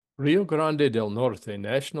Rio Grande del Norte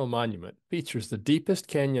National Monument features the deepest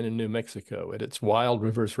canyon in New Mexico at its Wild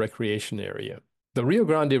Rivers Recreation Area. The Rio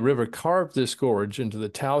Grande River carved this gorge into the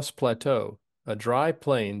Taos Plateau, a dry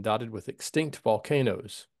plain dotted with extinct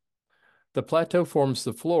volcanoes. The plateau forms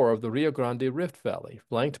the floor of the Rio Grande Rift Valley,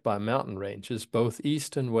 flanked by mountain ranges both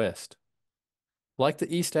east and west. Like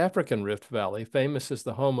the East African Rift Valley, famous as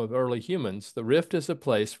the home of early humans, the rift is a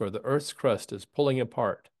place where the Earth's crust is pulling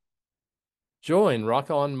apart. Join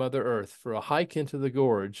Rock On Mother Earth for a hike into the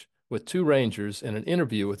gorge with two rangers and an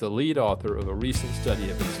interview with the lead author of a recent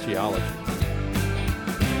study of its geology.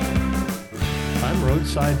 I'm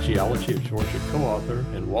Roadside Geology of Georgia co-author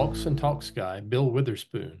and Walks and Talks guy Bill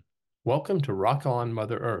Witherspoon. Welcome to Rock On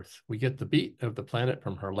Mother Earth. We get the beat of the planet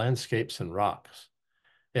from her landscapes and rocks.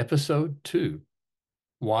 Episode 2,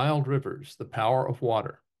 Wild Rivers, the Power of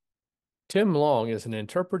Water. Tim Long is an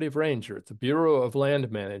interpretive ranger at the Bureau of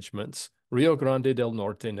Land Management's Rio Grande del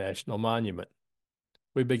Norte National Monument.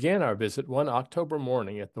 We began our visit one October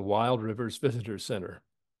morning at the Wild Rivers Visitor Center.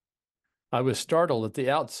 I was startled at the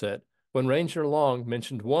outset when Ranger Long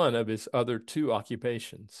mentioned one of his other two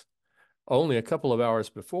occupations. Only a couple of hours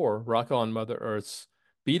before, Rock On Mother Earth's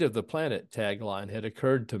Beat of the Planet tagline had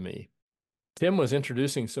occurred to me. Tim was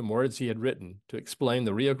introducing some words he had written to explain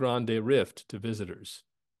the Rio Grande Rift to visitors.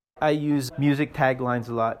 I use music taglines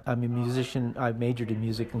a lot. I'm a musician. I majored in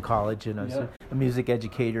music in college, and I was a music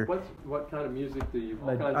educator. What kind of music do you?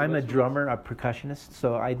 I'm a drummer, a percussionist,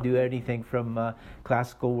 so I do anything from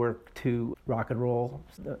classical work to rock and roll.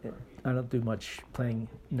 I don't do much playing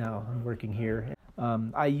now. I'm working here.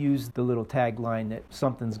 I use the little tagline that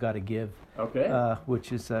something's got to give,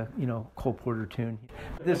 which is a Cole Porter tune.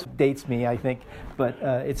 This dates me, I think, but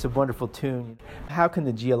it's a wonderful tune. How can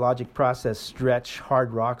the geologic process stretch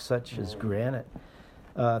hard rock such as granite?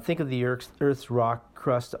 Think of the Earth's rock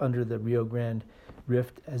crust under the Rio Grande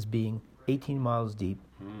Rift as being 18 miles deep,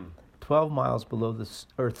 12 miles below the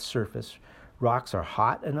Earth's surface. Rocks are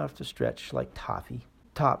hot enough to stretch like toffee.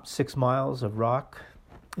 Top 6 miles of rock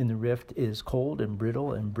in the rift is cold and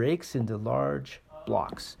brittle and breaks into large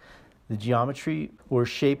blocks. The geometry or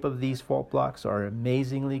shape of these fault blocks are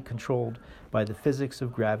amazingly controlled by the physics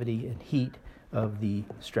of gravity and heat of the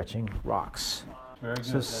stretching rocks.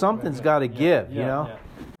 So something's got to give, you know?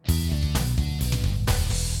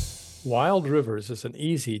 Wild Rivers is an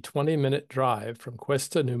easy 20-minute drive from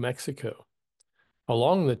Cuesta, New Mexico.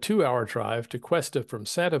 Along the 2-hour drive to Cuesta from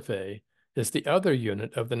Santa Fe is the other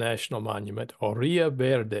unit of the National Monument, Orilla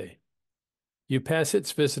Verde. You pass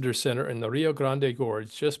its visitor center in the Rio Grande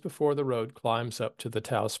Gorge just before the road climbs up to the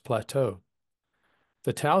Taos Plateau.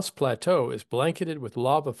 The Taos Plateau is blanketed with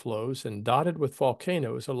lava flows and dotted with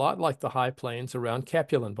volcanoes, a lot like the high plains around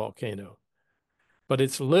Capulan Volcano. But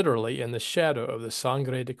it's literally in the shadow of the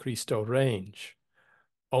Sangre de Cristo Range.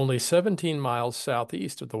 Only 17 miles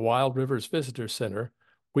southeast of the Wild Rivers Visitor Center,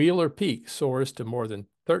 Wheeler Peak soars to more than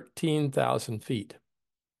 13,000 feet.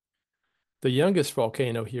 The youngest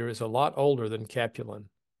volcano here is a lot older than Capulan.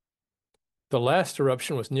 The last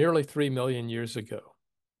eruption was nearly 3 million years ago.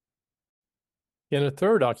 In a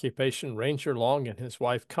third occupation, Ranger Long and his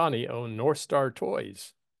wife Connie own North Star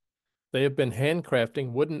Toys. They have been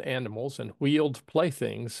handcrafting wooden animals and wheeled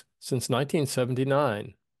playthings since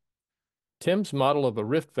 1979. Tim's model of a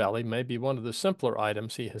rift valley may be one of the simpler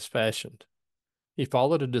items he has fashioned. He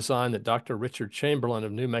followed a design that Dr. Richard Chamberlain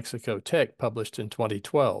of New Mexico Tech published in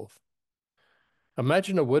 2012.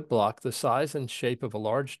 Imagine a woodblock the size and shape of a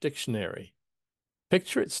large dictionary.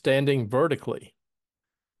 Picture it standing vertically.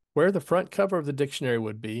 Where the front cover of the dictionary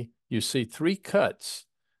would be, you see 3 cuts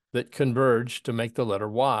that converge to make the letter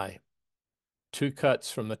Y. 2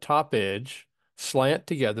 cuts from the top edge slant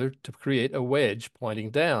together to create a wedge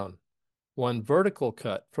pointing down. 1 vertical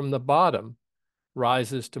cut from the bottom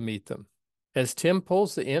rises to meet them. As Tim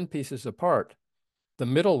pulls the end pieces apart, the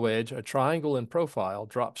middle wedge, a triangle in profile,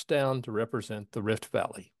 drops down to represent the Rift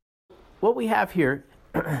Valley. What we have here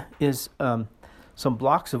is some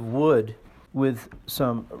blocks of wood with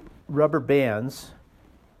some rubber bands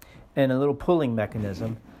and a little pulling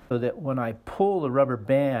mechanism so that when I pull the rubber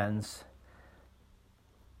bands,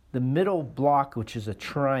 the middle block, which is a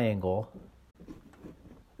triangle,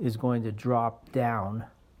 is going to drop down,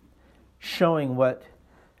 showing what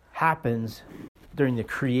happens during the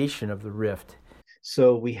creation of the rift.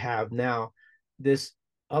 So we have now this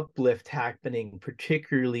uplift happening,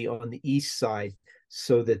 particularly on the east side,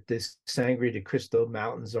 so that this Sangre de Cristo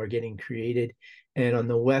mountains are getting created. And on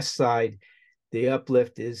the west side, the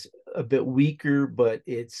uplift is a bit weaker, but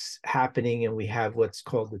it's happening, and we have what's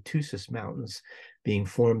called the Tusas Mountains being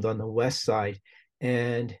formed on the west side.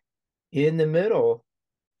 And in the middle,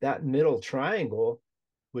 that middle triangle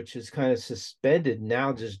which is kind of suspended,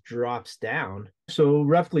 now just drops down. So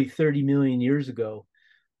roughly 30 million years ago,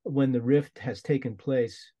 when the rift has taken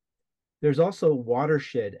place, there's also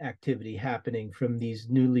watershed activity happening from these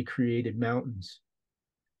newly created mountains.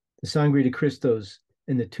 The Sangre de Cristos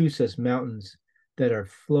and the Tusas mountains that are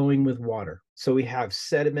flowing with water. So we have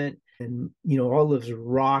sediment and all of this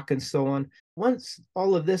rock and so on. Once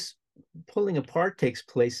all of this pulling apart takes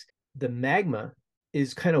place, the magma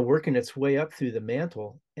is kind of working its way up through the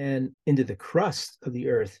mantle and into the crust of the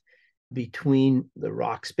earth between the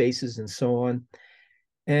rock spaces and so on.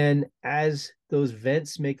 And as those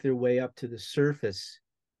vents make their way up to the surface,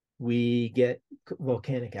 we get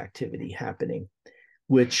volcanic activity happening,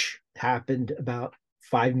 which happened about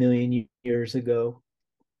 5 million years ago.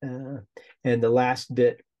 And the last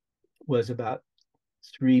bit was about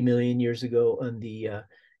 3 million years ago on the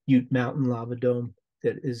Ute Mountain lava dome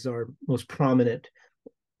that is our most prominent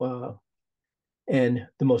and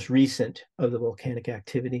the most recent of the volcanic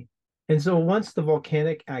activity. And so once the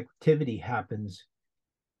volcanic activity happens,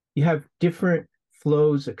 you have different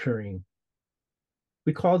flows occurring.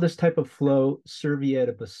 We call this type of flow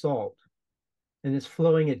servietta basalt, and it's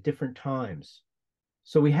flowing at different times.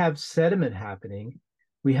 So we have sediment happening,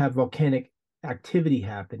 we have volcanic activity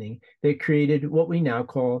happening that created what we now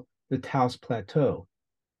call the Taos Plateau.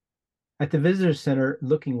 At the visitor center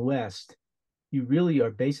looking west, you really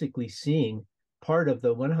are basically seeing part of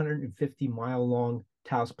the 150-mile long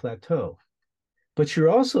Taos Plateau. But you're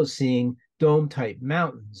also seeing dome-type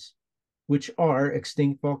mountains, which are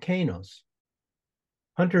extinct volcanoes.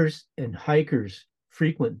 Hunters and hikers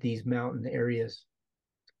frequent these mountain areas.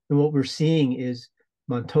 And what we're seeing is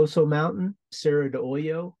Montoso Mountain, Serra de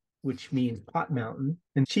Hoyo, which means Pot Mountain,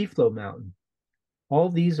 and Chiflo Mountain. All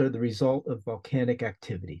these are the result of volcanic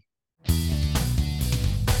activity.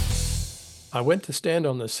 I went to stand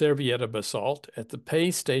on the Servietta basalt at the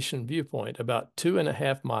PAY Station Viewpoint about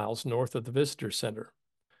 2.5 miles north of the visitor center.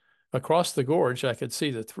 Across the gorge, I could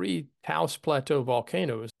see the 3 Taos Plateau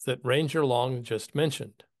volcanoes that Ranger Long just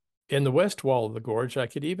mentioned. In the west wall of the gorge, I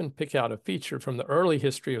could even pick out a feature from the early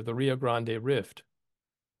history of the Rio Grande Rift.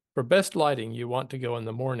 For best lighting, you want to go in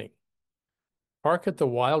the morning. Park at the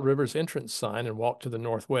Wild River's entrance sign and walk to the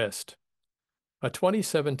northwest. A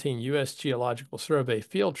 2017 U.S. Geological Survey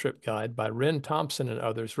field trip guide by Ren Thompson and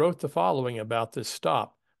others wrote the following about this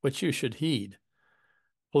stop, which you should heed.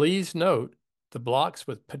 Please note the blocks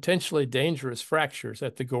with potentially dangerous fractures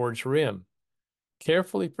at the gorge rim.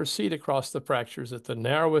 Carefully proceed across the fractures at the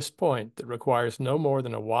narrowest point that requires no more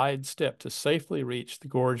than a wide step to safely reach the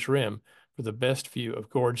gorge rim for the best view of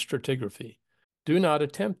gorge stratigraphy. Do not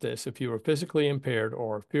attempt this if you are physically impaired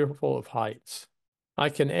or fearful of heights. I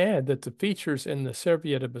can add that the features in the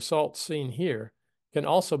Servietta basalt seen here can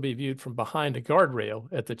also be viewed from behind a guardrail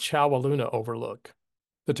at the Chowaluna overlook.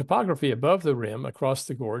 The topography above the rim across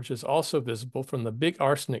the gorge is also visible from the Big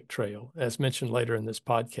Arsenic Trail, as mentioned later in this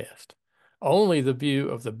podcast. Only the view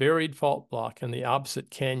of the buried fault block and the opposite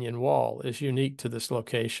canyon wall is unique to this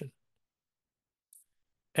location.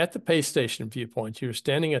 At the PAY Station Viewpoint, you are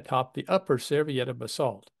standing atop the upper Servietta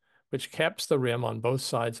basalt, which caps the rim on both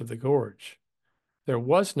sides of the gorge. There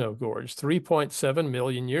was no gorge 3.7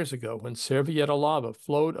 million years ago when Servietta lava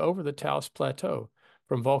flowed over the Taos Plateau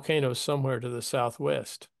from volcanoes somewhere to the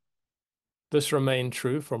southwest. This remained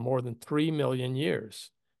true for more than 3 million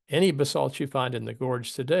years. Any basalt you find in the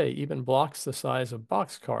gorge today, even blocks the size of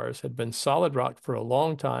boxcars, had been solid rock for a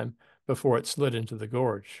long time before it slid into the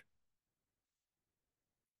gorge.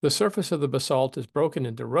 The surface of the basalt is broken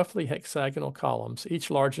into roughly hexagonal columns,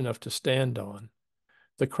 each large enough to stand on.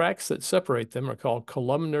 The cracks that separate them are called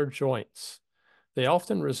columnar joints. They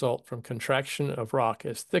often result from contraction of rock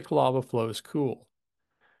as thick lava flows cool.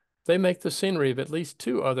 They make the scenery of at least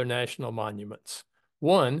 2 other national monuments.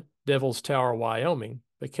 One, Devil's Tower, Wyoming,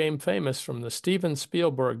 became famous from the Steven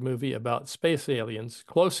Spielberg movie about space aliens,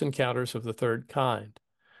 Close Encounters of the Third Kind.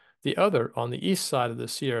 The other, on the east side of the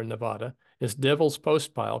Sierra Nevada, is Devil's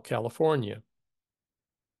Postpile, California.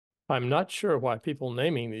 I'm not sure why people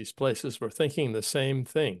naming these places were thinking the same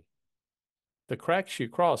thing. The cracks you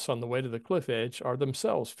cross on the way to the cliff edge are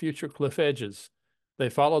themselves future cliff edges. They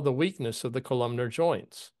follow the weakness of the columnar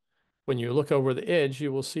joints. When you look over the edge,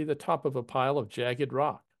 you will see the top of a pile of jagged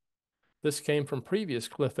rock. This came from previous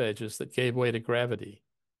cliff edges that gave way to gravity.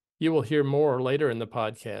 You will hear more later in the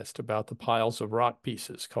podcast about the piles of rock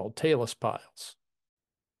pieces called talus piles.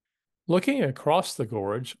 Looking across the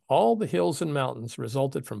gorge, all the hills and mountains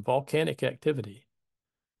resulted from volcanic activity.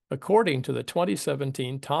 According to the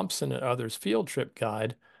 2017 Thompson and others field trip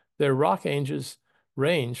guide, their rock ages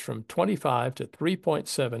range from 25 to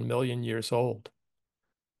 3.7 million years old.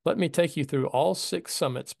 Let me take you through all 6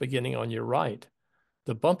 summits beginning on your right.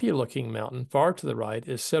 The bumpy-looking mountain far to the right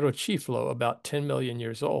is Cerro Chiflo, about 10 million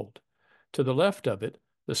years old. To the left of it,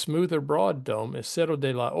 the smoother broad dome is Cerro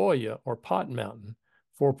de la Olla, or Pot Mountain,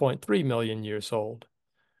 4.3 million years old.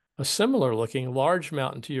 A similar-looking large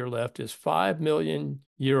mountain to your left is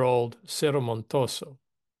 5-million-year-old Cerro Montoso.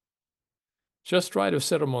 Just right of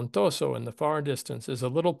Cerro Montoso in the far distance is a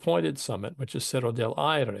little pointed summit, which is Cerro del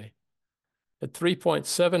Aire. At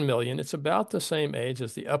 3.7 million, it's about the same age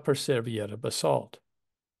as the Upper Servieta basalt.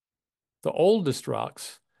 The oldest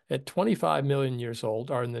rocks, at 25 million years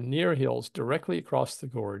old, are in the near hills directly across the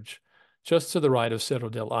gorge, just to the right of Cerro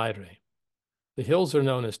del Aire. The hills are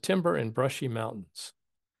known as Timber and Brushy Mountains.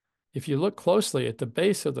 If you look closely at the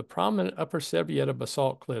base of the prominent Upper Servieta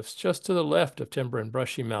basalt cliffs just to the left of Timber and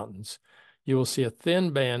Brushy Mountains, you will see a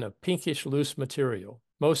thin band of pinkish loose material.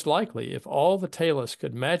 Most likely, if all the talus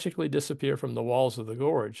could magically disappear from the walls of the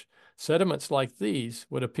gorge, sediments like these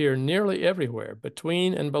would appear nearly everywhere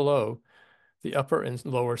between and below the upper and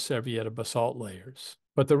lower Servieta basalt layers.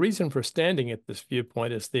 But the reason for standing at this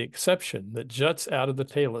viewpoint is the exception that juts out of the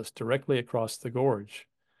talus directly across the gorge.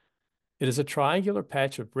 It is a triangular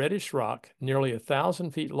patch of reddish rock nearly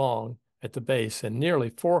 1,000 feet long at the base and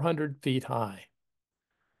nearly 400 feet high.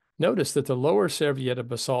 Notice that the lower Servieta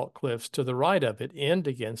basalt cliffs to the right of it end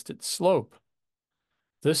against its slope.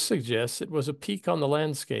 This suggests it was a peak on the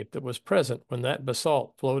landscape that was present when that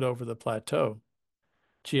basalt flowed over the plateau.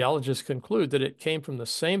 Geologists conclude that it came from the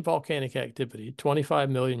same volcanic activity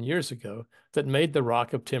 25 million years ago that made the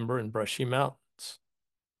rock of Timber and Brushy Mountains.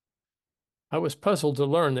 I was puzzled to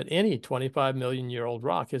learn that any 25-million-year-old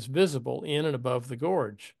rock is visible in and above the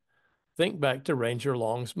gorge. Think back to Ranger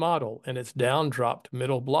Long's model and its down-dropped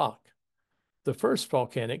middle block. The first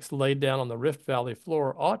volcanics laid down on the Rift Valley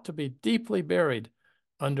floor ought to be deeply buried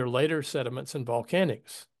under later sediments and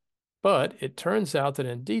volcanics. But it turns out that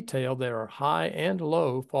in detail there are high and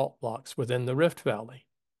low fault blocks within the Rift Valley.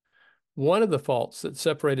 One of the faults that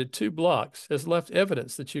separated 2 blocks has left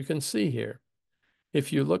evidence that you can see here.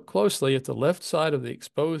 If you look closely at the left side of the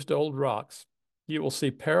exposed old rocks, you will see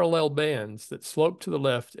parallel bands that slope to the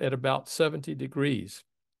left at about 70 degrees.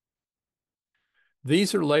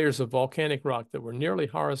 These are layers of volcanic rock that were nearly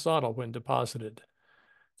horizontal when deposited.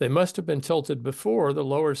 They must have been tilted before the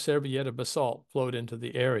lower Servieta basalt flowed into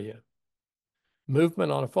the area.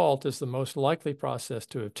 Movement on a fault is the most likely process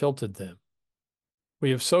to have tilted them. We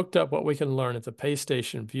have soaked up what we can learn at the PAY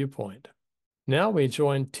Station viewpoint. Now we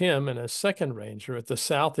join Tim and a second ranger at the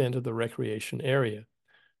south end of the recreation area.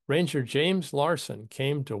 Ranger James Larson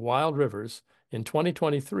came to Wild Rivers in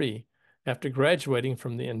 2023 after graduating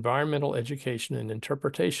from the Environmental Education and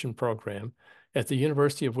Interpretation program at the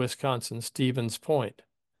University of Wisconsin-Stevens Point.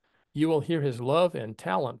 You will hear his love and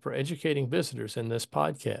talent for educating visitors in this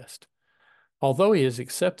podcast. Although he has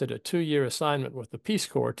accepted a 2-year assignment with the Peace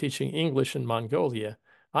Corps teaching English in Mongolia,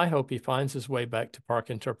 I hope he finds his way back to park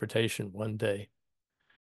interpretation one day.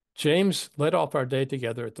 James led off our day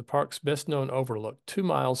together at the park's best-known overlook 2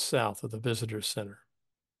 miles south of the Visitor Center.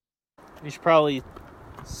 We should probably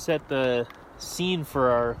set the scene for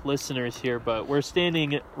our listeners here, but we're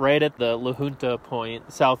standing right at the JUNTA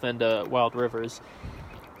Point, south end of Wild Rivers,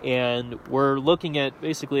 and we're looking at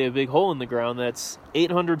basically a big hole in the ground that's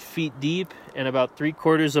 800 feet deep and about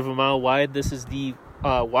 3/4 of a mile wide. This is the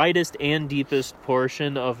widest and deepest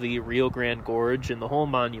portion of the Rio Grande Gorge in the whole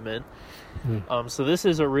monument. So this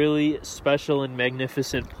is a really special and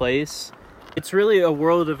magnificent place. It's really a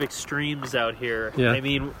world of extremes out here. Yeah. I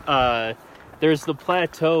mean, there's the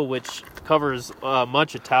plateau, which covers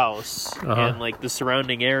much of Taos and like the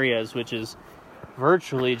surrounding areas, which is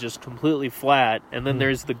virtually just completely flat. And then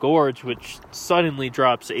there's the gorge, which suddenly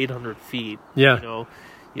drops 800 feet. Yeah. You know,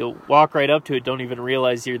 you'll walk right up to it, don't even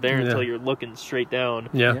realize you're there until you're looking straight down.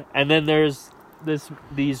 Yeah. And then there's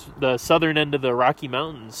the southern end of the Rocky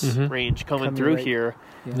Mountains range coming through right here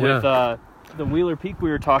Yeah. with the Wheeler Peak we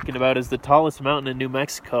were talking about is the tallest mountain in New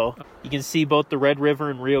Mexico. You can see both the Red River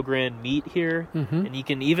and Rio Grande meet here, and you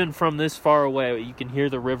can, even from this far away, you can hear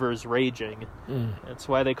the rivers raging. That's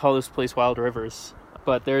why they call this place Wild Rivers.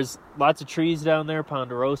 But there's lots of trees down there,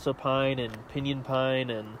 Ponderosa Pine and Pinyon Pine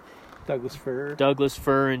and Douglas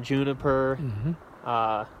fir and juniper.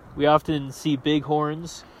 We often see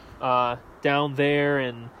bighorns down there,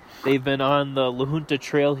 and they've been on the LaJunta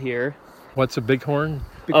Trail here. What's a bighorn?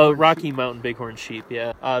 Rocky Mountain bighorn sheep,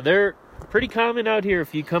 yeah. They're pretty common out here.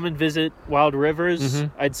 If you come and visit Wild Rivers,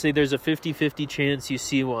 I'd say there's a 50-50 chance you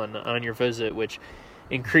see one on your visit, which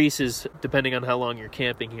increases depending on how long you're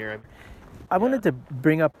camping here. I wanted to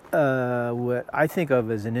bring up what I think of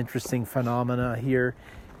as an interesting phenomena here.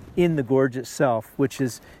 in the gorge itself, which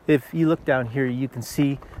is, if you look down here, you can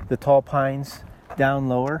see the tall pines down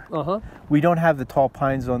lower. We don't have the tall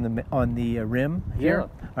pines on the rim here.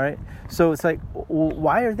 All right. So it's like,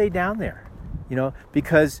 why are they down there? You know,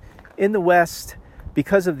 because in the west,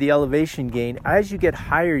 because of the elevation gain, as you get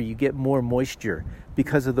higher, you get more moisture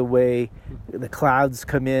because of the way the clouds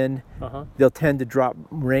come in. They'll tend to drop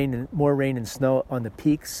more rain and snow on the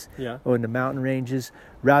peaks or in the mountain ranges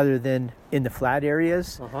rather than in the flat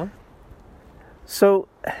areas. So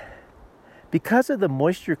because of the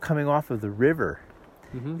moisture coming off of the river,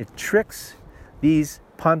 it tricks these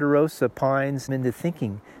Ponderosa pines into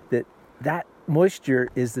thinking that moisture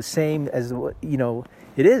is the same as, you know,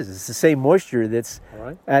 it's the same moisture that's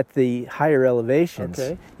at the higher elevations.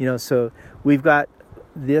 You know, so we've got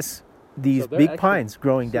these big pines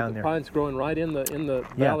growing down there. Pines growing right in the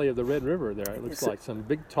valley of the Red River there. It looks like some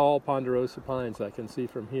big tall Ponderosa pines I can see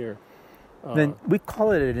from here. Then we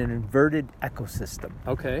call it an inverted ecosystem.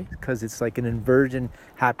 Because it's like an inversion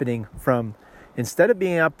happening from, instead of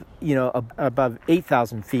being up, you know, above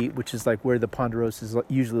 8,000 feet, which is like where the Ponderosas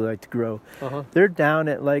usually like to grow, they're down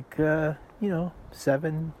at like, you know,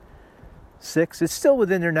 7, 6. It's still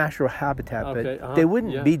within their natural habitat, but they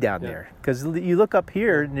wouldn't be down there. Because you look up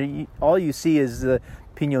here, and all you see is the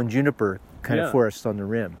pinon juniper kind of forest on the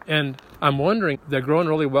rim. And I'm wondering, they're growing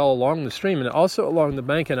really well along the stream and also along the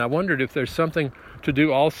bank, and I wondered if there's something to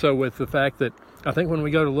do also with the fact that I think when we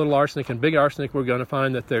go to Little Arsenic and Big Arsenic, we're going to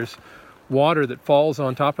find that there's water that falls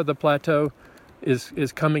on top of the plateau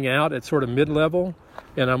is coming out at sort of mid-level,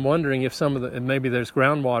 and I'm wondering if maybe there's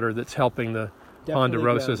groundwater that's helping the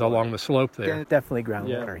Ponderosas along the slope there. Definitely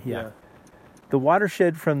groundwater, The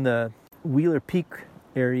watershed from the Wheeler Peak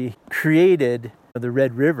area created the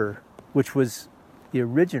Red River, which was the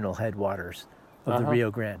original headwaters of the Rio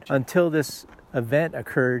Grande, until this event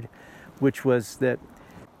occurred, which was that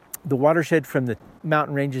the watershed from the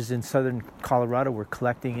mountain ranges in southern Colorado were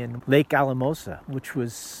collecting in Lake Alamosa, which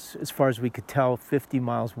was, as far as we could tell, 50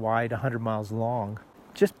 miles wide, 100 miles long.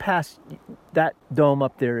 Just past that dome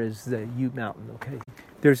up there is the Ute Mountain,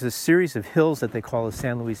 There's a series of hills that they call the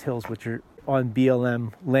San Luis Hills, which are on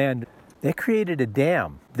BLM land. They created a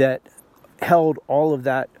dam that held all of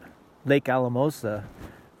that Lake Alamosa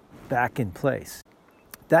back in place.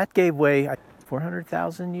 That gave way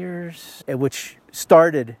 400,000 years, which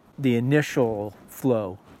started the initial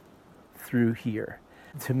flow through here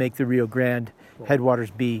to make the Rio Grande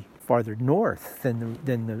headwaters be farther north than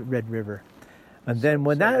the Red River. And then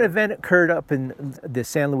when that event occurred up in the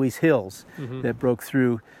San Luis Hills that broke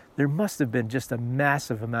through, there must have been just a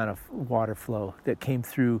massive amount of water flow that came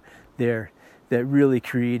through there that really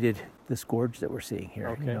created this gorge that we're seeing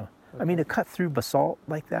here. You know? I mean, to cut through basalt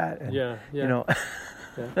like that, and, you know.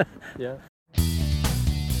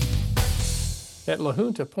 At La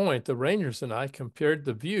Junta Point, the Rangers and I compared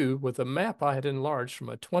the view with a map I had enlarged from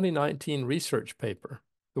a 2019 research paper.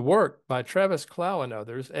 The work by Travis Clow and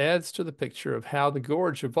others adds to the picture of how the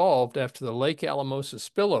gorge evolved after the Lake Alamosa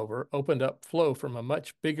spillover opened up flow from a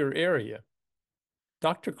much bigger area.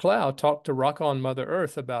 Dr. Clow talked to Rock on Mother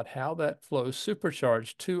Earth about how that flow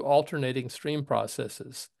supercharged two alternating stream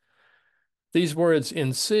processes. These words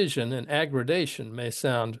incision and aggradation may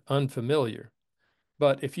sound unfamiliar,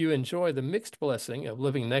 but if you enjoy the mixed blessing of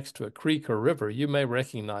living next to a creek or river, you may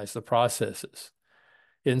recognize the processes.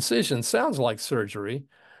 Incision sounds like surgery,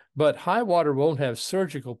 but high water won't have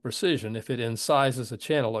surgical precision if it incises a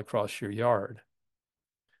channel across your yard.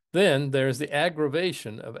 Then there's the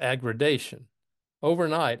aggravation of aggradation.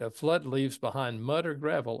 Overnight, a flood leaves behind mud or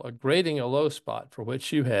gravel, grading a low spot for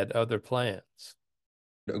which you had other plans.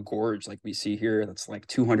 A gorge like we see here that's like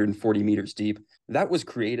 240 meters deep, that was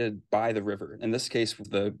created by the river. In this case,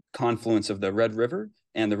 the confluence of the Red River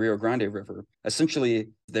and the Rio Grande River. Essentially,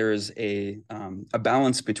 there is a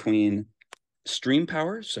balance between stream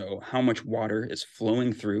power, so how much water is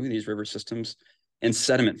flowing through these river systems, and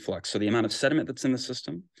sediment flux, so the amount of sediment that's in the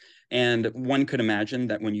system. And one could imagine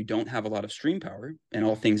that when you don't have a lot of stream power, and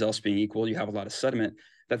all things else being equal, you have a lot of sediment,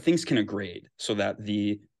 that things can aggregate so that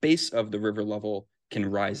the base of the river level can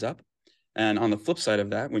rise up. And on the flip side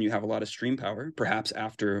of that, when you have a lot of stream power, perhaps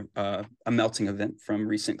after a melting event from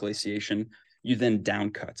recent glaciation, you then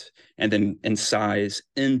downcut and then incise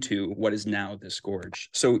into what is now this gorge.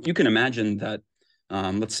 So you can imagine that,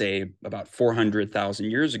 let's say about 400,000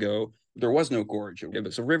 years ago, there was no gorge. It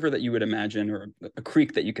was a river that you would imagine, or a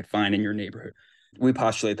creek that you could find in your neighborhood. We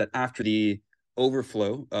postulate that after the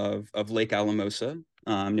overflow of Lake Alamosa,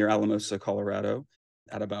 near Alamosa, Colorado,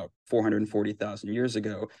 at about 440,000 years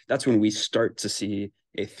ago, that's when we start to see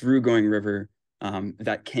a through-going river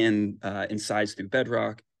that can incise through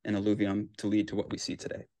bedrock and alluvium to lead to what we see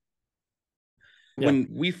today. Yeah. When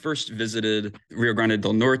we first visited Rio Grande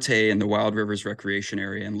del Norte and the Wild Rivers Recreation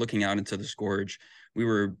Area and looking out into this gorge, we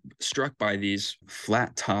were struck by these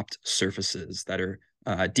flat-topped surfaces that are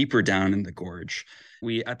deeper down in the gorge.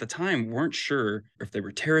 We, at the time, weren't sure if they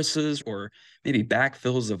were terraces or maybe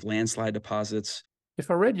backfills of landslide deposits. If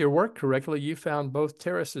I read your work correctly, you found both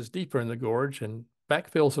terraces deeper in the gorge and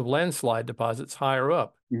backfills of landslide deposits higher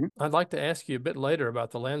up. Mm-hmm. I'd like to ask you a bit later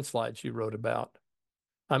about the landslides you wrote about.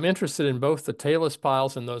 I'm interested in both the talus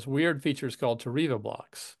piles and those weird features called TOREVA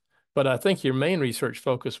blocks, but I think your main research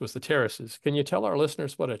focus was the terraces. Can you tell our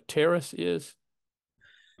listeners what a terrace is?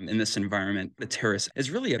 In this environment, the terrace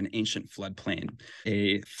is really an ancient floodplain,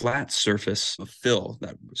 a flat surface of fill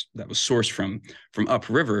that was sourced from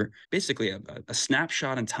upriver, basically a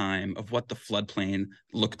snapshot in time of what the floodplain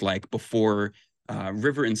looked like before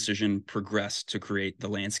river incision progressed to create the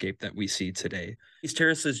landscape that we see today. These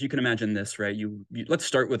terraces, you can imagine this, right? Let's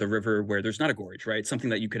start with a river where there's not a gorge, right? Something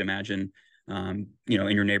that you could imagine, in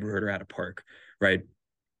your neighborhood or at a park, right?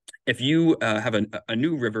 If you have a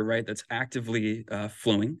new river, right, that's actively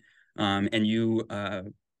flowing, and you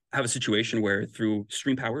have a situation where through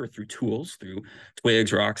stream power or through tools, through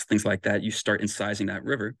twigs, rocks, things like that, you start incising that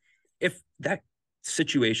river. If that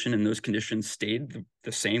situation and those conditions stayed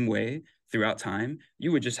the same way throughout time,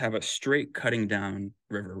 you would just have a straight cutting down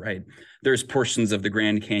river, right? There's portions of the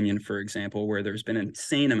Grand Canyon, for example, where there's been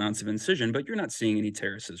insane amounts of incision, but you're not seeing any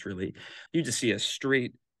terraces really. You just see a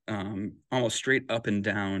straight, almost straight up and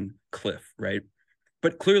down cliff, right?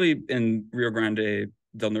 But clearly in Rio Grande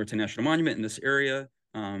del Norte National Monument, in this area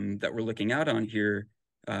that we're looking out on here,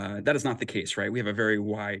 that is not the case, right? We have a very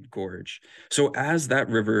wide gorge. So as that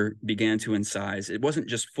river began to incise, it wasn't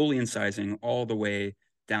just fully incising all the way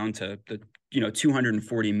down to the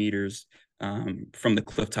 240 meters from the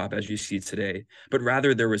cliff top as you see today, but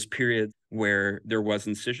rather there was periods where there was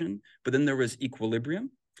incision, but then there was equilibrium,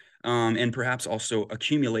 and perhaps also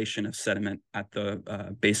accumulation of sediment at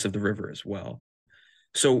the base of the river as well.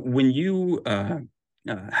 So when you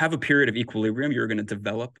have a period of equilibrium, you're going to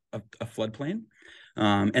develop a floodplain.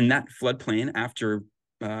 And that floodplain, after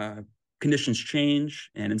conditions change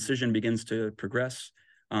and incision begins to progress,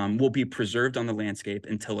 will be preserved on the landscape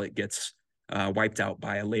until it gets wiped out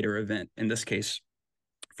by a later event. In this case,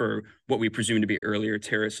 for what we presume to be earlier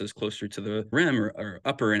terraces closer to the rim or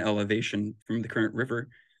upper in elevation from the current river,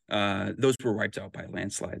 those were wiped out by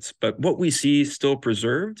landslides. But what we see still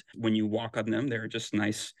preserved, when you walk on them, they're just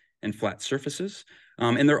nice and flat surfaces.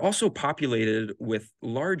 And they're also populated with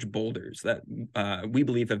large boulders that we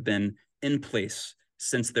believe have been in place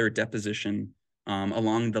since their deposition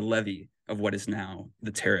along the levee of what is now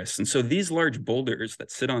the terrace. And so these large boulders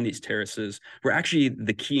that sit on these terraces were actually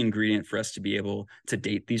the key ingredient for us to be able to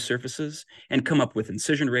date these surfaces and come up with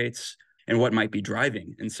incision rates and what might be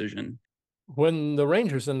driving incision. When the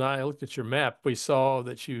rangers and I looked at your map, we saw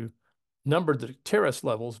that you numbered the terrace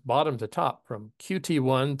levels bottom to top from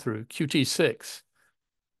QT1 through QT6.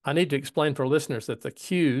 I need to explain for listeners that the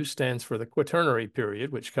Q stands for the Quaternary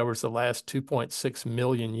period, which covers the last 2.6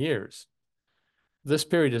 million years. This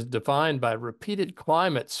period is defined by repeated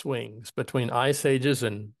climate swings between ice ages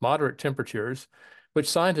and moderate temperatures, which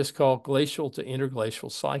scientists call glacial to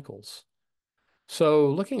interglacial cycles. So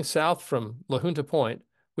looking south from La Junta Point,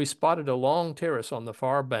 we spotted a long terrace on the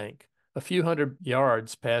far bank, a few hundred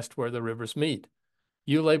yards past where the rivers meet.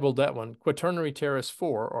 You labeled that one Quaternary Terrace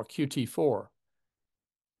 4 or QT4.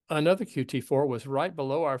 Another QT4 was right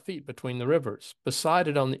below our feet between the rivers. Beside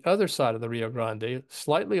it on the other side of the Rio Grande,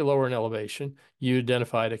 slightly lower in elevation, you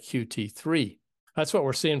identified a QT3. That's what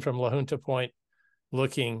we're seeing from La Junta Point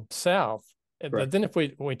looking south. Right. But then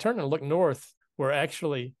when we turn and look north, we're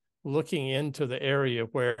actually looking into the area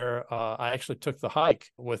where I actually took the hike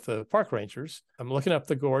with the park rangers. I'm looking up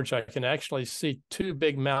the gorge. I can actually see two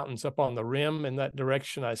big mountains up on the rim in that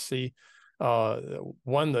direction. I see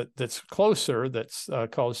one that's closer that's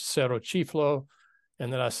called Cerro Chiflo,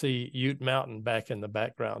 and then I see Ute Mountain back in the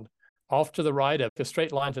background. Off to the right, up a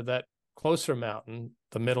straight line to that closer mountain,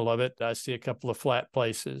 the middle of it, I see a couple of flat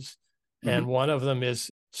places, and one of them is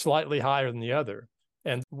slightly higher than the other.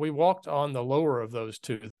 And we walked on the lower of those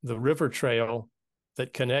two, the river trail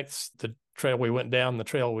that connects the trail we went down, the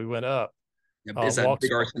trail we went up. Is that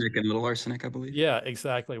Big Arsenic and Little Arsenic, I believe? Yeah,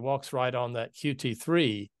 exactly. Walks right on that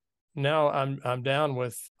QT3. Now I'm down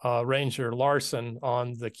with Ranger Larson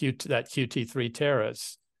on that QT3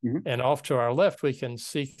 terrace. And off to our left, we can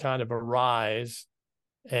see kind of a rise.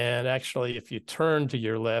 And actually, if you turn to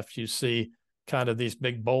your left, you see kind of these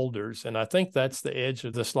big boulders. And I think that's the edge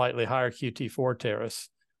of the slightly higher QT4 terrace.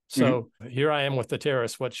 So here I am with the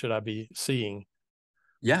terrace. What should I be seeing?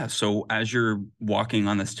 Yeah, so as you're walking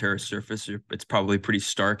on this terrace surface, it's probably pretty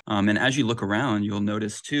stark. And as you look around, you'll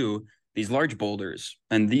notice too these large boulders,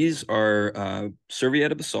 and these are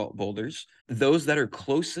serviette basalt boulders. Those that are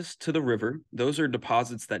closest to the river, those are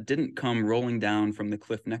deposits that didn't come rolling down from the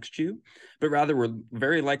cliff next to you, but rather were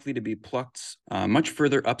very likely to be plucked much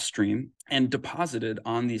further upstream and deposited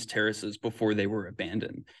on these terraces before they were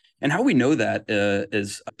abandoned. And how we know that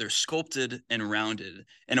is they're sculpted and rounded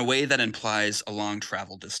in a way that implies a long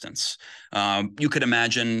travel distance. You could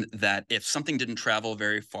imagine that if something didn't travel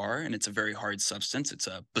very far and it's a very hard substance, it's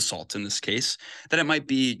a basalt in this case, that it might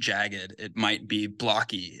be jagged, it might be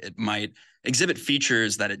blocky, it might exhibit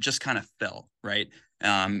features that it just kind of fell, right?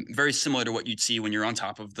 Very similar to what you'd see when you're on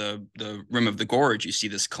top of the rim of the gorge. You see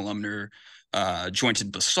this columnar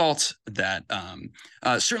jointed basalt that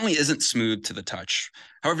certainly isn't smooth to the touch.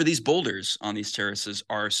 However, these boulders on these terraces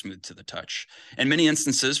are smooth to the touch. In many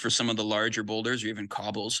instances, for some of the larger boulders or even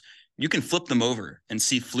cobbles, you can flip them over and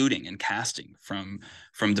see fluting and casting from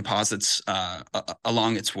deposits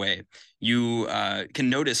along its way. You can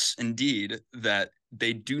notice indeed that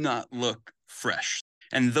they do not look fresh.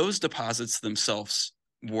 And those deposits themselves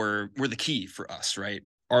were the key for us, right?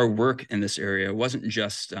 Our work in this area wasn't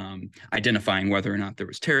just identifying whether or not there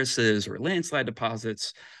was terraces or landslide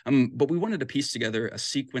deposits, but we wanted to piece together a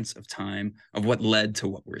sequence of time of what led to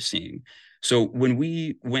what we're seeing. So when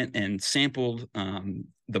we went and sampled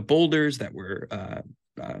the boulders that were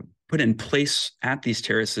put in place at these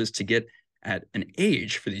terraces to get at an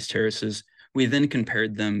age for these terraces, we then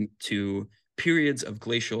compared them to periods of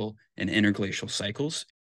glacial and interglacial cycles.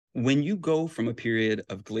 When you go from a period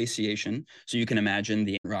of glaciation, so you can imagine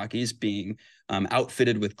the Rockies being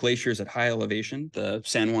outfitted with glaciers at high elevation. The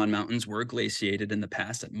San Juan Mountains were glaciated in the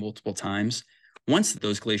past at multiple times. Once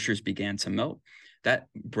those glaciers began to melt, that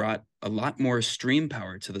brought a lot more stream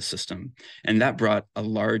power to the system, and that brought a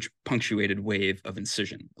large punctuated wave of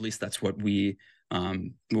incision. At least that's what we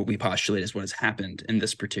postulate is what has happened in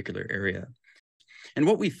this particular area. And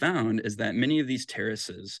what we found is that many of these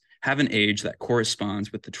terraces have an age that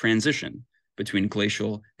corresponds with the transition between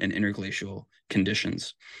glacial and interglacial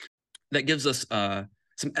conditions. That gives us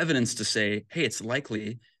some evidence to say, hey, it's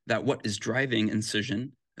likely that what is driving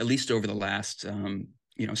incision, at least over the last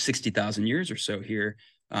 60,000 years or so here,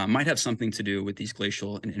 might have something to do with these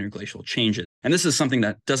glacial and interglacial changes. And this is something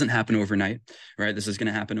that doesn't happen overnight, right? This is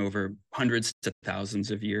going to happen over hundreds to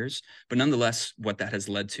thousands of years. But nonetheless, what that has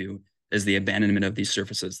led to is the abandonment of these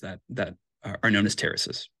surfaces that are known as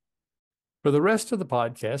terraces. For the rest of the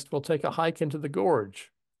podcast, we'll take a hike into the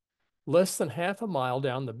gorge. Less than half a mile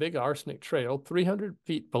down the Big Arsenic Trail, 300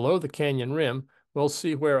 feet below the canyon rim, we'll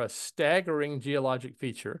see where a staggering geologic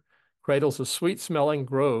feature cradles a sweet-smelling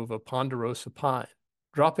grove of Ponderosa Pine.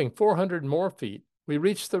 Dropping 400 more feet, we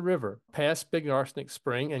reach the river, pass Big Arsenic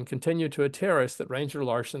Spring, and continue to a terrace that Ranger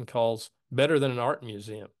Larson calls better than an art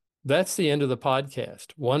museum. That's the end of the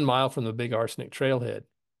podcast, 1 mile from the Big Arsenic Trailhead.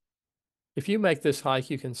 If you make this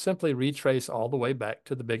hike, you can simply retrace all the way back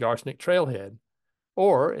to the Big Arsenic Trailhead.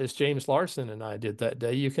 Or, as James Larson and I did that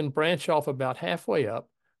day, you can branch off about halfway up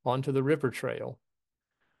onto the river trail.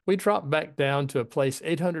 We dropped back down to a place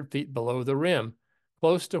 800 feet below the rim,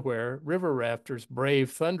 close to where river rafters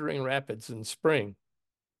brave thundering rapids in spring.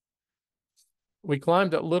 We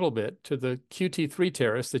climbed a little bit to the QT3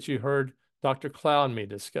 terrace that you heard Dr. Clow and me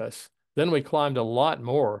discuss. Then we climbed a lot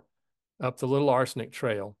more up the Little Arsenic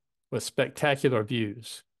Trail with spectacular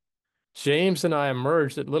views. James and I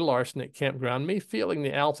emerged at Little Arsenic Campground, me feeling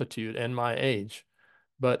the altitude and my age,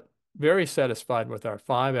 but very satisfied with our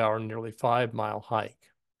 5-hour, nearly 5-mile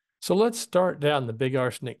hike. So let's start down the Big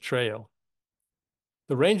Arsenic Trail.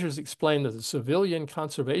 The Rangers explained that the Civilian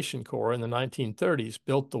Conservation Corps in the 1930s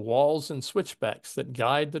built the walls and switchbacks that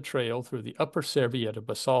guide the trail through the upper serviette of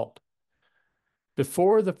basalt.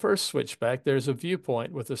 Before the first switchback, there's a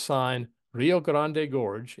viewpoint with the sign Rio Grande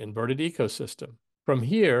Gorge, Inverted Ecosystem. From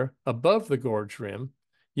here, above the gorge rim,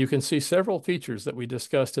 you can see several features that we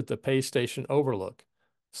discussed at the PAY Station overlook.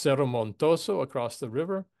 Cerro Montoso across the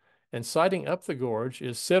river, and sighting up the gorge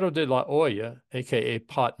is Cerro de la Olla, aka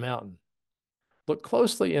Pot Mountain. Look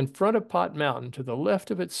closely in front of Pot Mountain to the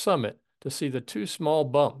left of its summit to see the two small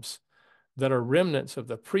bumps that are remnants of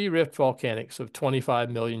the pre-rift volcanics of 25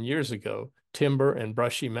 million years ago, Timber and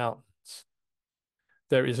Brushy Mountains.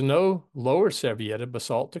 There is no lower serviette of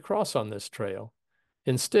basalt to cross on this trail.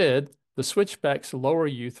 Instead, the switchbacks lower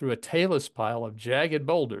you through a talus pile of jagged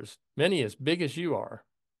boulders, many as big as you are.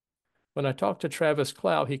 When I talked to Travis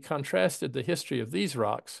Clow, he contrasted the history of these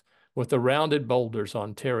rocks with the rounded boulders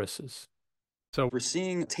on terraces. So we're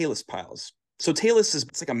seeing talus piles. So talus is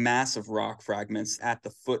it's like a mass of rock fragments at the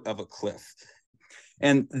foot of a cliff.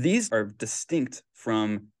 And these are distinct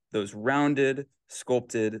from those rounded,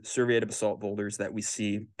 sculpted, serrated basalt boulders that we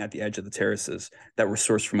see at the edge of the terraces that were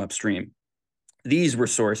sourced from upstream. These were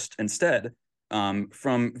sourced instead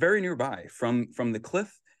from very nearby, from the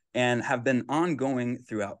cliff, and have been ongoing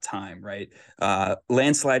throughout time, right?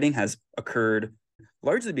 Landsliding has occurred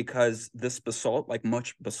largely because this basalt, like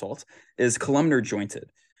much basalt, is columnar jointed.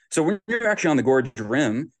 So when you're actually on the gorge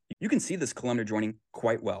rim, you can see this columnar joining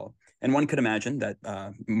quite well. And one could imagine that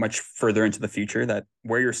much further into the future, that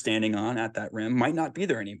where you're standing on at that rim might not be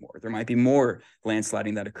there anymore. There might be more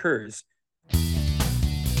landsliding that occurs.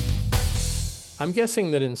 I'm guessing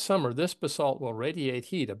that in summer, this basalt will radiate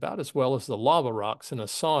heat about as well as the lava rocks in a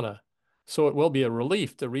sauna, so it will be a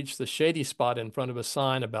relief to reach the shady spot in front of a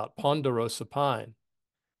sign about Ponderosa Pine.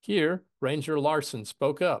 Here, Ranger Larson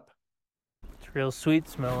spoke up. It's real sweet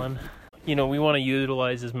smelling. You know, we want to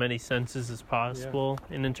utilize as many senses as possible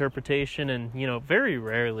in interpretation, and, you know, very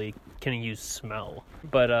rarely can you use smell.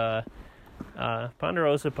 But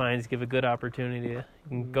Ponderosa pines give a good opportunity. You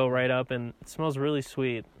can go right up, and it smells really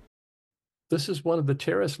sweet. This is one of the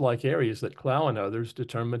terrace-like areas that Clow and others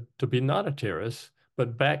determined to be not a terrace,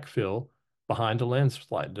 but backfill behind a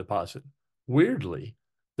landslide deposit. Weirdly,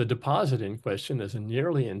 the deposit in question is a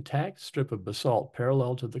nearly intact strip of basalt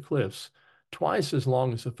parallel to the cliffs, twice as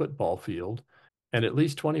long as a football field, and at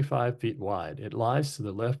least 25 feet wide. It lies to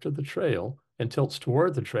the left of the trail and tilts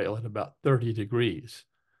toward the trail at about 30 degrees.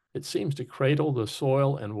 It seems to cradle the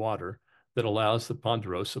soil and water that allows the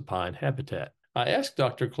Ponderosa pine habitat. I asked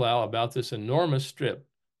Dr. Clow about this enormous strip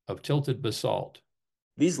of tilted basalt.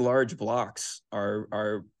 These large blocks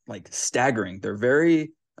are like staggering. They're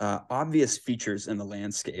very obvious features in the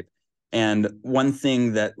landscape. And one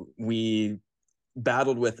thing that we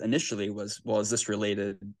battled with initially was, well, is this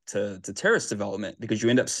related to terrace development? Because you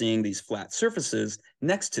end up seeing these flat surfaces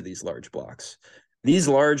next to these large blocks. These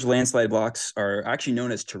large landslide blocks are actually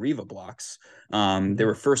known as TOREVA blocks. They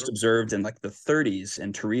were first observed in like the 30s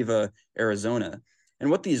in TOREVA, Arizona.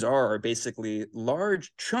 And what these are basically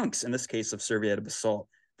large chunks, in this case of serrated basalt,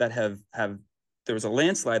 that there was a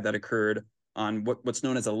landslide that occurred on what's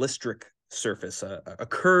known as a listric surface, a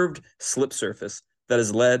curved slip surface that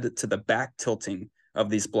has led to the back tilting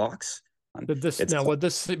of these blocks. Would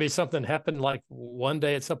this be something happened like one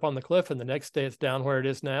day it's up on the cliff and the next day it's down where it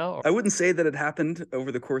is now? I wouldn't say that it happened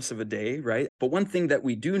over the course of a day, right? But one thing that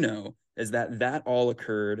we do know is that all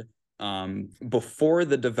occurred before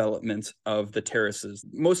the development of the terraces,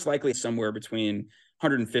 most likely somewhere between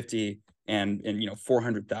 150 and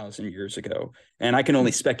 400,000 years ago. And I can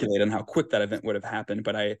only speculate on how quick that event would have happened,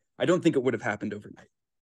 but I don't think it would have happened overnight.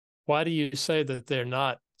 Why do you say that they're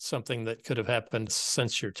not something that could have happened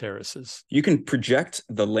since your terraces? You can project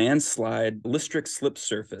the landslide listric slip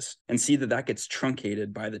surface and see that gets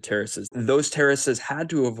truncated by the terraces. Those terraces had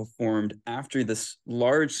to have formed after this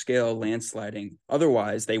large-scale landsliding.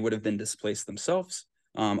 Otherwise, they would have been displaced themselves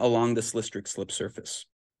along this listric slip surface.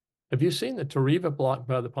 Have you seen the TOREVA block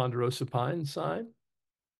by the Ponderosa Pine sign?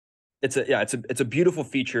 It's a beautiful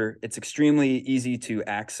feature. It's extremely easy to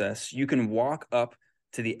access. You can walk up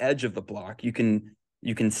to the edge of the block. You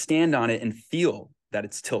can stand on it and feel that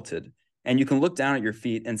it's tilted. And you can look down at your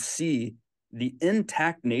feet and see the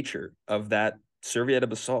intact nature of that serrated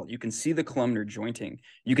basalt. You can see the columnar jointing.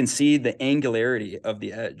 You can see the angularity of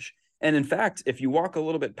the edge. And in fact, if you walk a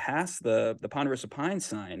little bit past the Ponderosa Pine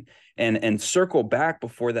sign and circle back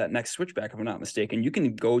before that next switchback, if I'm not mistaken, you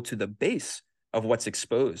can go to the base of what's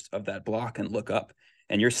exposed of that block and look up.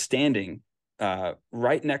 And you're standing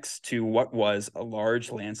right next to what was a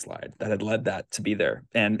large landslide that had led that to be there.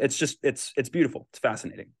 And it's beautiful. It's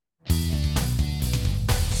fascinating.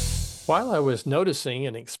 While I was noticing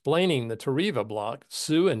and explaining the TOREVA block,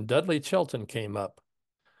 Sue and Dudley Chelton came up.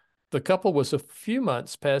 The couple was a few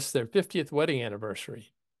months past their 50th wedding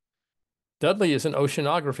anniversary. Dudley is an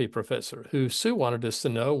oceanography professor who Sue wanted us to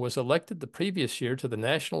know was elected the previous year to the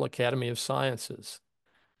National Academy of Sciences.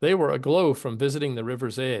 They were aglow from visiting the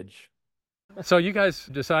river's edge. So you guys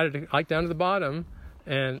decided to hike down to the bottom,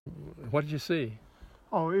 and what did you see?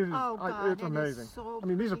 Oh, God, it's amazing. So I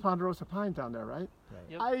mean, these are Ponderosa pines down there, right?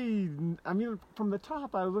 Yep. I mean, from the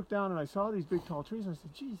top, I looked down and I saw these big tall trees, and I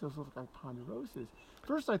said, geez, those look like ponderosas.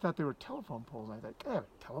 First, I thought they were telephone poles. I thought, I have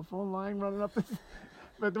a telephone line running up this.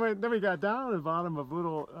 But then we got down to the bottom of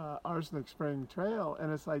Little Arsenic Spring Trail,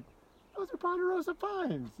 and it's like, those are Ponderosa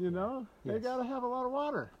pines, you know? Yes. They got to have a lot of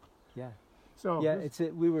water. Yeah. So yeah,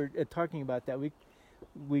 we were talking about that.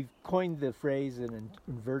 We've coined the phrase an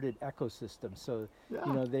inverted ecosystem. So, yeah.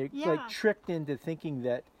 you know, they're Yeah. like tricked into thinking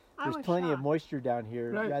that I there's was plenty of shocked. moisture down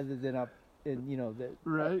here Right. rather than up in, you know, the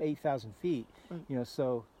Right. 8,000 feet. Right. You know,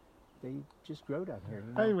 so they just grow down here.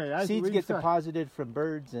 You know? Anyway, seeds get deposited from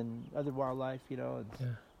birds and other wildlife, you know,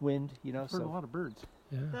 and wind, you know. I've heard a lot of birds.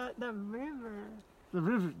 The river. The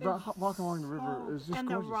river, walking along the river is just and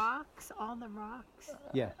gorgeous. the rocks, all the rocks.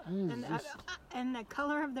 Yeah. And the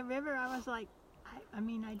color of the river, I was like, I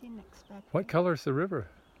mean, I didn't expect. What color is the river?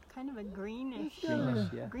 Kind of a greenish,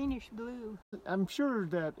 greenish blue. I'm sure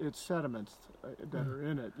that it's sediments that are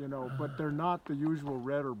in it, you know, but they're not the usual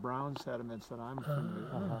red or brown sediments that I'm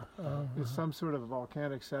familiar with. It's some sort of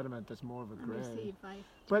volcanic sediment that's more of a gray.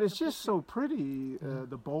 But it's just so pretty,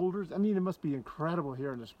 the boulders. I mean, it must be incredible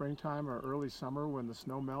here in the springtime or early summer when the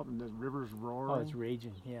snow melts and the river's roaring. Oh, it's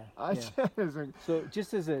raging, yeah. So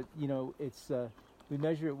just as a, you know, it's, we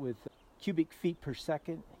measure it with cubic feet per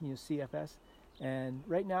second, you know, CFS. And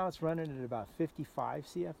right now it's running at about 55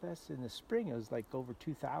 CFS. In the spring it was like over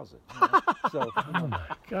 2,000. You know? So, oh my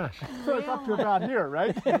gosh! So it's up to about here,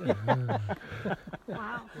 right?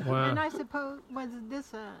 Wow. And I suppose, was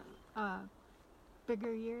this a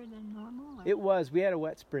bigger year than normal? Or? It was. We had a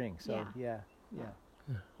wet spring, so yeah.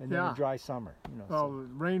 And then a dry summer. You know. Well, it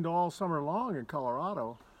rained all summer long in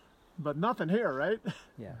Colorado, but nothing here, right?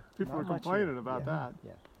 Yeah. People were complaining about that.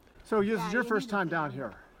 Yeah. So this is your first time down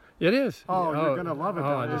here. It is. Oh, you're going to love it.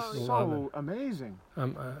 Oh, It's so amazing.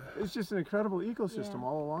 It's just an incredible ecosystem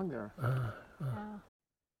all along there.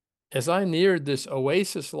 As I neared this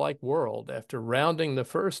oasis-like world after rounding the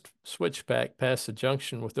first switchback past the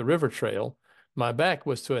junction with the river trail, my back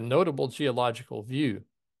was to a notable geological view.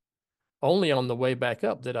 Only on the way back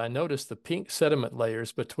up did I notice the pink sediment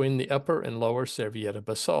layers between the upper and lower Servietta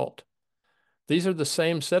basalt. These are the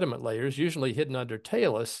same sediment layers, usually hidden under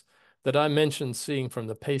talus, that I mentioned seeing from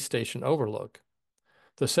the PAY Station overlook.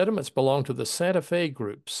 The sediments belong to the Santa Fe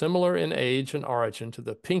group, similar in age and origin to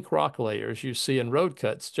the pink rock layers you see in road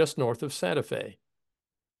cuts just north of Santa Fe.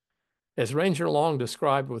 As Ranger Long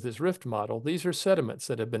described with his rift model, these are sediments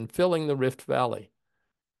that have been filling the Rift Valley.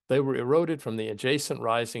 They were eroded from the adjacent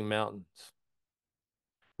rising mountains.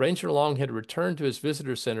 Ranger Long had returned to his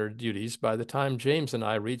visitor center duties by the time James and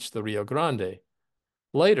I reached the Rio Grande.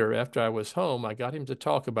 Later, after I was home, I got him to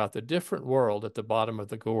talk about the different world at the bottom of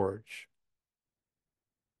the gorge.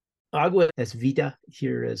 Agua es vida,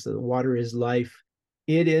 here as the water is life.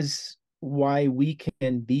 It is why we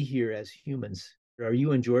can be here as humans. Are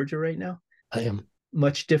you in Georgia right now? I am.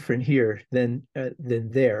 Much different here than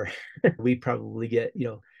there. We probably get,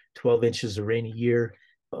 12 inches of rain a year,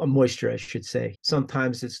 moisture, I should say.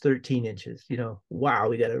 Sometimes it's 13 inches. Wow,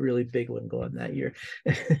 we got a really big one going that year.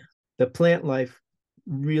 The plant life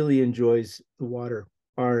really enjoys the water.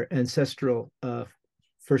 Our ancestral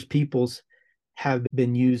First Peoples have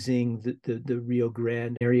been using the Rio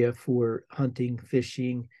Grande area for hunting,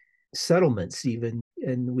 fishing, settlements even.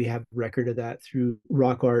 And we have record of that through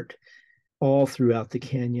rock art all throughout the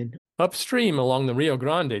canyon. Upstream along the Rio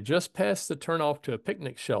Grande, just past the turnoff to a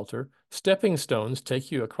picnic shelter, stepping stones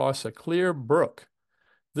take you across a clear brook.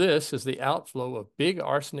 This is the outflow of Big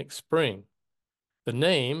Arsenic Spring. The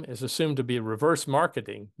name is assumed to be reverse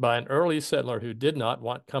marketing by an early settler who did not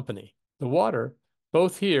want company. The water,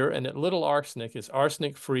 both here and at Little Arsenic, is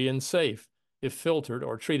arsenic-free and safe if filtered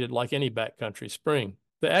or treated like any backcountry spring.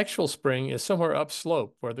 The actual spring is somewhere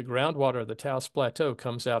upslope where the groundwater of the Taos Plateau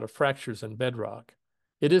comes out of fractures in bedrock.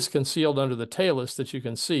 It is concealed under the talus that you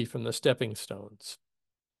can see from the stepping stones.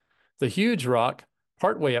 The huge rock,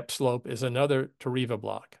 partway upslope, is another TOREVA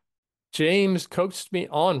block. James coaxed me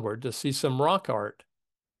onward to see some rock art.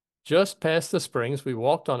 Just past the springs, we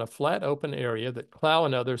walked on a flat open area that Clow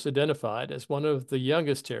and others identified as one of the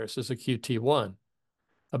youngest terraces of QT1.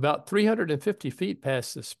 About 350 feet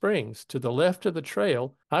past the springs, to the left of the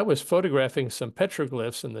trail, I was photographing some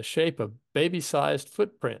petroglyphs in the shape of baby-sized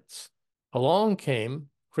footprints. Along came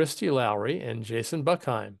Christy Lowry and Jason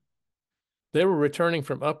Buckheim. They were returning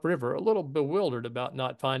from upriver, a little bewildered about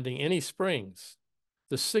not finding any springs.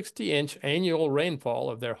 The 60-inch annual rainfall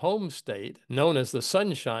of their home state, known as the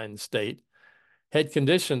Sunshine State, had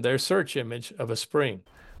conditioned their search image of a spring.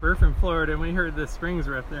 We're from Florida, and we heard the springs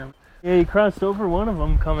were up there. Yeah, you crossed over one of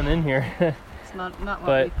them coming in here. It's not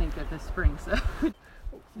what we think of as spring, so.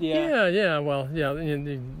 Well,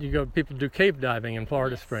 you go, people do cave diving in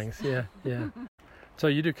Florida Springs. Yeah. So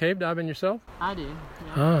you do cave diving yourself? I do.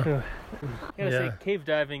 Yeah. Oh. I gotta say, cave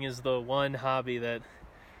diving is the one hobby that,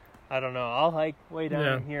 I don't know, I'll hike way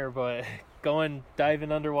down here, but going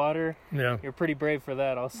diving underwater, you're pretty brave for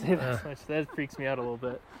that, I'll say that much. That freaks me out a little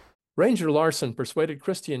bit. Ranger Larson persuaded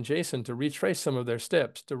Christy and Jason to retrace some of their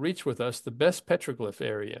steps to reach with us the best petroglyph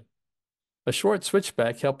area. A short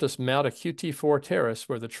switchback helped us mount a QT4 terrace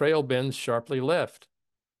where the trail bends sharply left.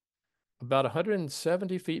 About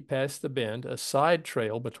 170 feet past the bend, a side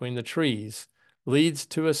trail between the trees leads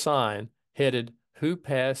to a sign headed, "Who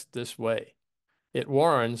passed this way?" It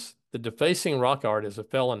warns the defacing rock art is a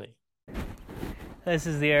felony. This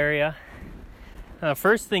is the area.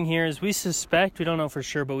 First thing here is we don't know for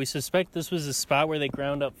sure, but we suspect this was a spot where they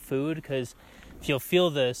ground up food, because if you'll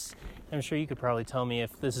feel this, I'm sure you could probably tell me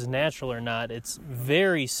if this is natural or not. It's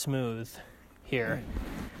very smooth here.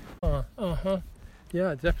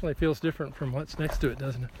 Yeah, it definitely feels different from what's next to it,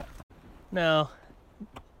 doesn't it? Now,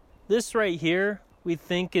 this right here, we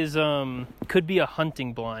think is could be a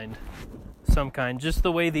hunting blind of some kind. Just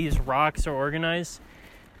the way these rocks are organized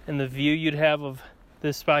and the view you'd have of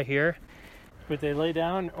this spot here. Would they lay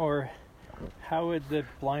down, or how would the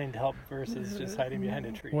blind help versus just hiding behind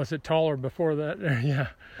a tree? Was it taller before that?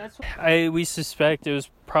 Yeah. We suspect it was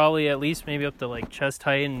probably at least maybe up to like chest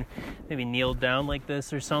height and maybe kneeled down like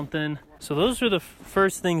this or something. So those are the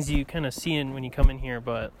first things you kind of see when you come in here,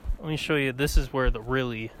 but let me show you. This is where the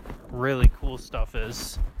really, really cool stuff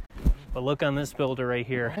is. But look on this builder right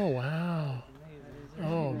here. Oh, wow.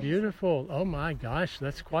 Oh, beautiful. Oh my gosh,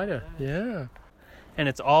 that's quite yeah. And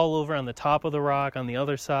it's all over on the top of the rock on the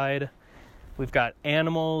other side. We've got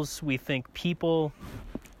animals, we think people,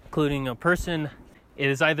 including a person. It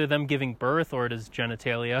is either them giving birth or it is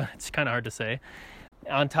genitalia. It's kind of hard to say.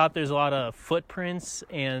 On top, there's a lot of footprints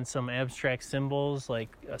and some abstract symbols like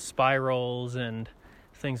spirals and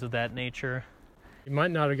things of that nature. You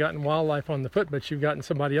might not have gotten wildlife on the foot, but you've gotten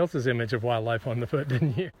somebody else's image of wildlife on the foot,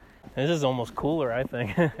 didn't you? This is almost cooler, I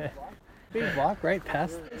think. Big block right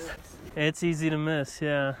past this. It's easy to miss,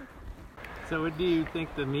 yeah. So what do you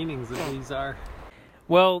think the meanings of these are?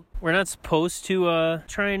 Well, we're not supposed to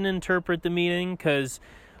try and interpret the meaning because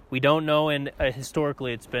we don't know, and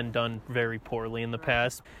historically it's been done very poorly in the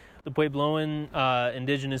past. The Puebloan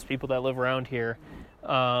indigenous people that live around here,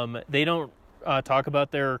 they don't talk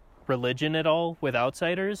about their religion at all with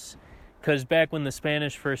outsiders, because back when the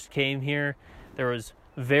Spanish first came here, there was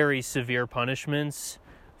very severe punishments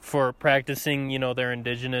for practicing, their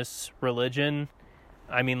indigenous religion.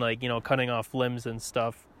 I mean, like, cutting off limbs and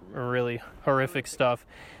stuff, really horrific stuff.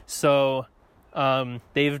 So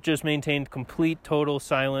they've just maintained complete, total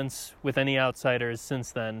silence with any outsiders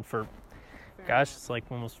since then for, gosh, it's like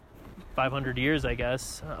almost 500 years, I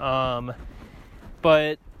guess.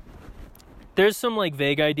 But there's some like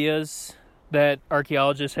vague ideas that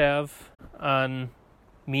archaeologists have on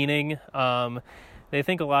meaning. They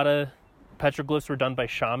think a lot of petroglyphs were done by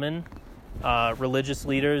shaman, religious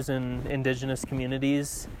leaders in indigenous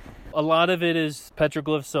communities. A lot of it is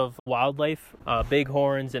petroglyphs of wildlife,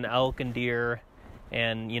 bighorns and elk and deer.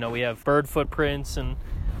 And, we have bird footprints and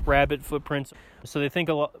rabbit footprints. So they think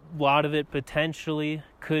a lot of it potentially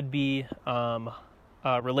could be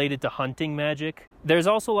related to hunting magic. There's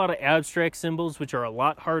also a lot of abstract symbols, which are a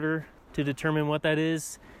lot harder to determine what that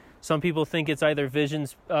is. Some people think it's either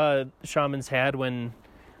visions shamans had when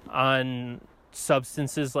on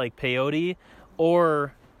substances like peyote,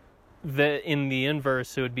 or in the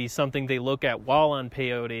inverse, it would be something they look at while on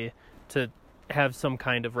peyote to have some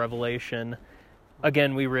kind of revelation.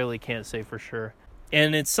 Again, we really can't say for sure.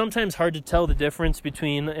 And it's sometimes hard to tell the difference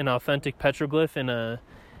between an authentic petroglyph and a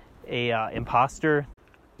imposter.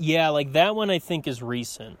 Yeah, like that one I think is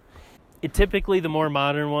recent. Typically the more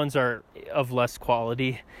modern ones are of less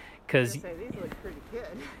quality, because these look pretty good.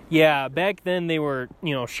 Yeah, back then they were,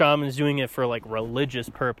 shamans doing it for like religious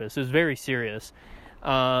purpose. It was very serious.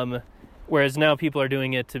 Whereas now people are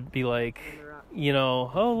doing it to be like,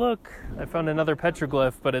 oh look, I found another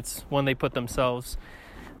petroglyph, but it's one they put themselves.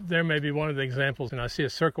 There may be one of the examples, and I see a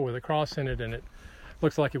circle with a cross in it, and it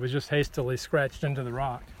looks like it was just hastily scratched into the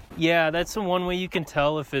rock. Yeah, that's the one way you can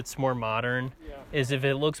tell if it's more modern, is if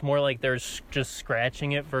it looks more like they're just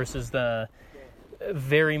scratching it versus the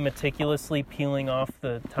very meticulously peeling off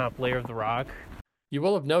the top layer of the rock. You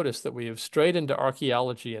will have noticed that we have strayed into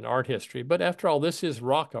archaeology and art history, but after all, this is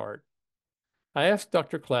rock art. I asked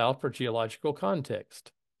Dr. Clow for geological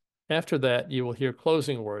context. After that, you will hear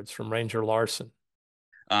closing words from Ranger Larson.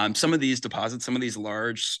 Some of these deposits, some of these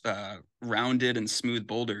large, rounded and smooth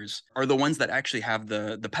boulders are the ones that actually have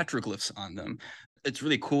the petroglyphs on them. It's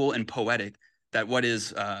really cool and poetic that what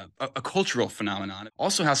is a cultural phenomenon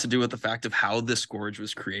also has to do with the fact of how this gorge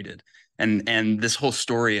was created, and this whole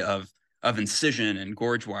story of incision and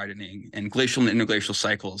gorge widening and glacial and interglacial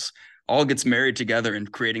cycles all gets married together in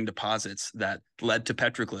creating deposits that led to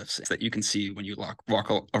petroglyphs that you can see when you walk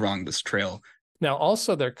along this trail. Now,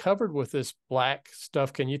 also, they're covered with this black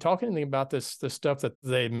stuff. Can you talk anything about this stuff that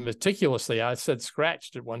they meticulously, I said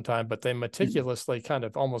scratched at one time, but they meticulously kind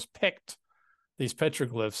of almost picked these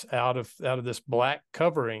petroglyphs out of this black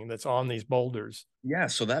covering that's on these boulders? Yeah,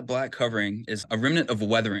 so that black covering is a remnant of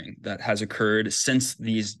weathering that has occurred since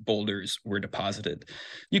these boulders were deposited.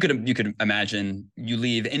 You could imagine you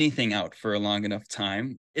leave anything out for a long enough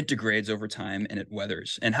time, it degrades over time and it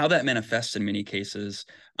weathers. And how that manifests in many cases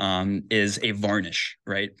is a varnish,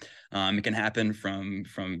 right? It can happen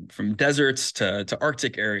from deserts to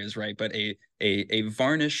Arctic areas, right? But a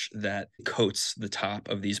varnish that coats the top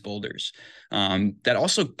of these boulders. That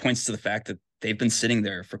also points to the fact that they've been sitting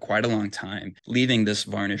there for quite a long time, leaving this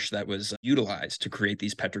varnish that was utilized to create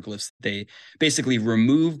these petroglyphs. They basically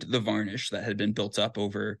removed the varnish that had been built up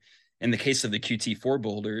over, in the case of the QT4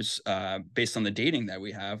 boulders, based on the dating that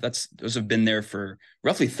we have, those have been there for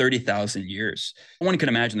roughly 30,000 years. One can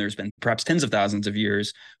imagine there's been perhaps tens of thousands of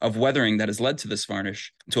years of weathering that has led to this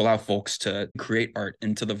varnish to allow folks to create art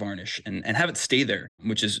into the varnish and have it stay there,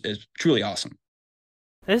 which is truly awesome.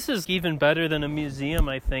 This is even better than a museum,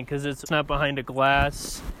 I think, because it's not behind a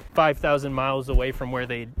glass 5,000 miles away from where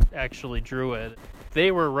they actually drew it.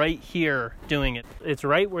 They were right here doing it. It's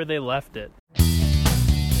right where they left it.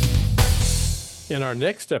 In our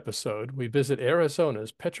next episode, we visit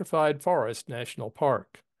Arizona's Petrified Forest National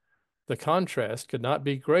Park. The contrast could not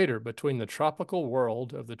be greater between the tropical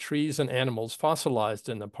world of the trees and animals fossilized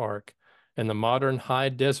in the park and the modern high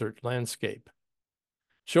desert landscape.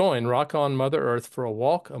 Join Rock On Mother Earth for a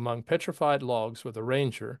walk among petrified logs with a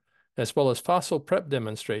ranger, as well as fossil prep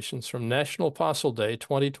demonstrations from National Fossil Day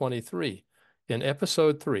 2023 in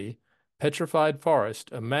Episode 3, Petrified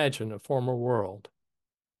Forest, Imagine a Former World.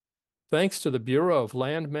 Thanks to the Bureau of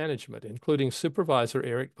Land Management, including Supervisor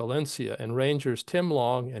Eric Valencia and Rangers Tim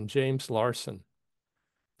Long and James Larson.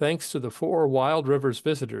 Thanks to the 4 Wild Rivers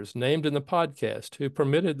visitors named in the podcast who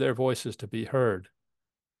permitted their voices to be heard.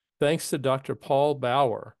 Thanks to Dr. Paul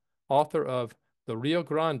Bauer, author of The Rio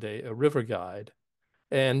Grande, a River Guide,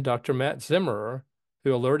 and Dr. Matt Zimmerer,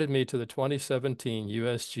 who alerted me to the 2017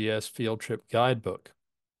 USGS Field Trip Guidebook.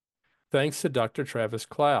 Thanks to Dr. Travis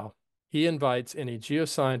Clow. He invites any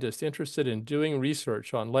geoscientist interested in doing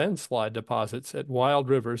research on landslide deposits at Wild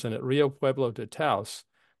Rivers and at Rio Pueblo de Taos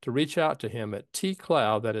to reach out to him at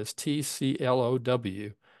tclow, that is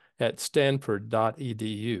TCLOW, at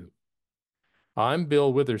stanford.edu. I'm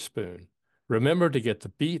Bill Witherspoon. Remember to get the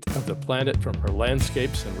beat of the planet from her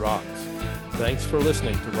landscapes and rocks. Thanks for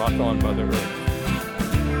listening to Rock On Mother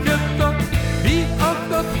Earth. Get the beat of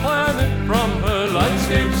the planet from her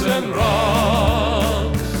landscapes and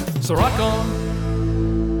rocks. So rock on.